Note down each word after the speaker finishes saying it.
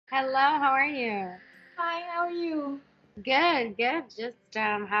Hello, how are you? Hi, how are you? Good, good. Just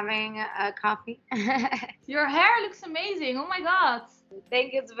having a coffee. I Your hair looks amazing. Oh my god.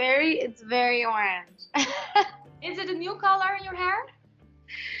 think it's very orange. Is it a new color in your hair?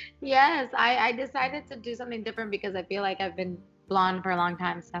 Yes, I decided to do something different because I feel like I've been blonde for a long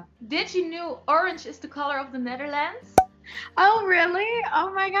time, so. Did you know orange is the color of the Netherlands? Oh, really?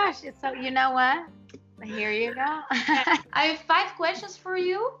 Oh my gosh. So you know what? Here you go. I have 5 questions for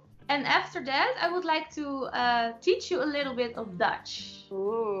you. And after that, I would like to teach you a little bit of Dutch.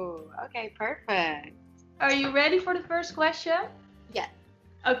 Ooh, okay, perfect. Are you ready for the first question? Yes.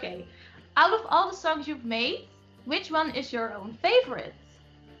 Okay. Out of all the songs you've made, which one is your own favorite?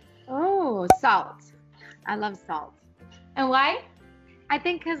 Oh, salt. I love salt. And why? I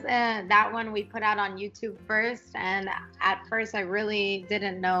think because that one we put out on YouTube first, and at first I really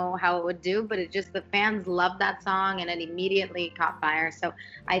didn't know how it would do, but the fans loved that song and it immediately caught fire. So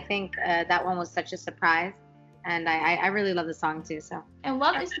I think that one was such a surprise, and I really love the song too. So And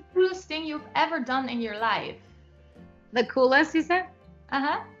what is the coolest thing you've ever done in your life? the coolest, you said?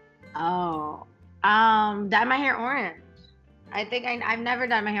 Uh-huh. Oh, dye my hair orange. I think I've never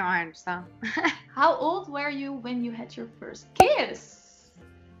dyed my hair orange, so. How old were you when you had your first kiss?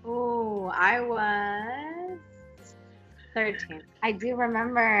 Oh, I was 13. I do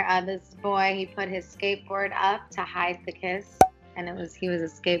remember this boy, he put his skateboard up to hide the kiss, and he was a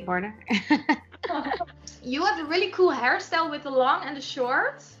skateboarder. You have a really cool hairstyle with the long and the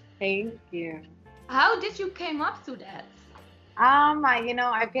short. Thank you. How did you came up to that?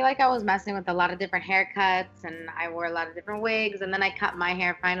 I feel like I was messing with a lot of different haircuts, and I wore a lot of different wigs, and then I cut my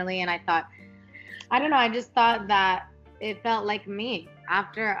hair finally, and I don't know, I just thought that it felt like me.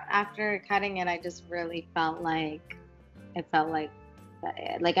 After cutting it, I just really felt like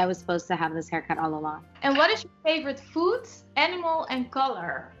like I was supposed to have this haircut all along. And what is your favorite food, animal, and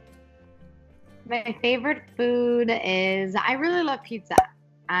color? My favorite food is I really love pizza.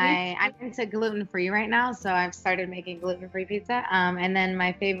 I'm into gluten-free right now, so I've started making gluten-free pizza. And then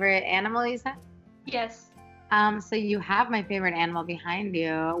my favorite animal, you said? Yes. So you have my favorite animal behind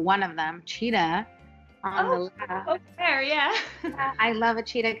you. One of them, cheetah, on the left. Oh, there, yeah. I love a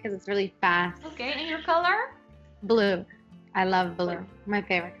cheetah because it's really fast. Okay, and your color? Blue. I love blue. My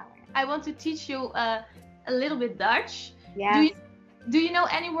favorite color. I want to teach you a little bit Dutch. Yes. Do you know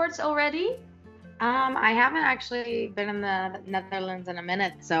any words already? I haven't actually been in the Netherlands in a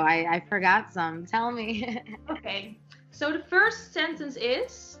minute, so I forgot some. Tell me. Okay. So the first sentence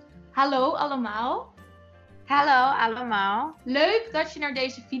is: Hallo allemaal. Hallo allemaal. Leuk dat je naar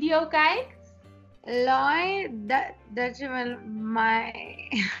deze video kijkt. Leuk dat je mij...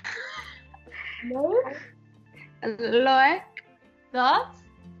 Leuk Leuk dat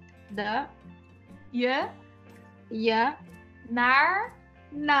dat je je naar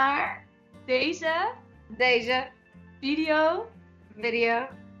naar deze deze video video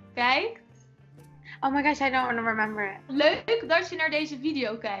kijkt. Oh my gosh, I don't remember it. Leuk dat je naar deze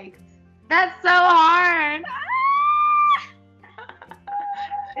video kijkt. That's so hard.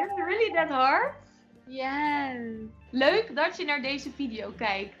 Is it really that hard? Yes. Leuk dat je naar deze video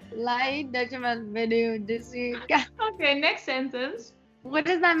kijkt. Like dat je mijn video dus Okay, next sentence. What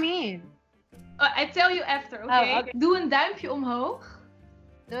does that mean? I tell you after, okay? Oh, okay. Doe een duimpje omhoog.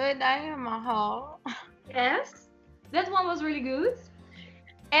 Doe het helemaal. Yes. That one was really good.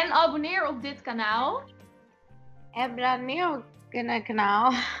 En abonneer op dit kanaal. Abonneer op het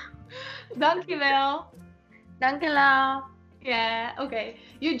kanaal. Dankjewel. Dankjewel. Yeah, okay.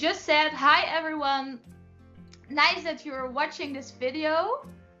 You just said, hi everyone. Nice that you're watching this video.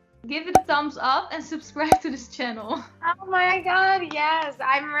 Give it a thumbs up and subscribe to this channel. Oh my god, yes.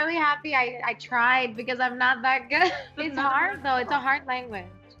 I'm really happy I tried because I'm not that good. It's hard though. It's a hard language.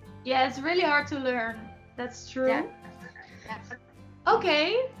 Yeah, it's really hard to learn. That's true. Yeah. Yes.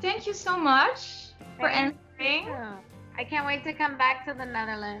 Okay, thank you so much for answering. I can't wait to come back to the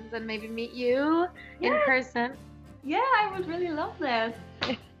Netherlands and maybe meet you in person. Yeah, I would really love that.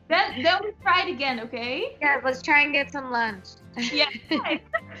 Then we try it again, okay? Yeah, let's try and get some lunch. Yeah.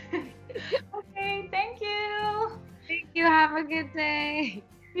 Okay, thank you. Thank you. Have a good day.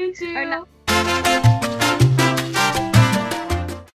 You too. Or no.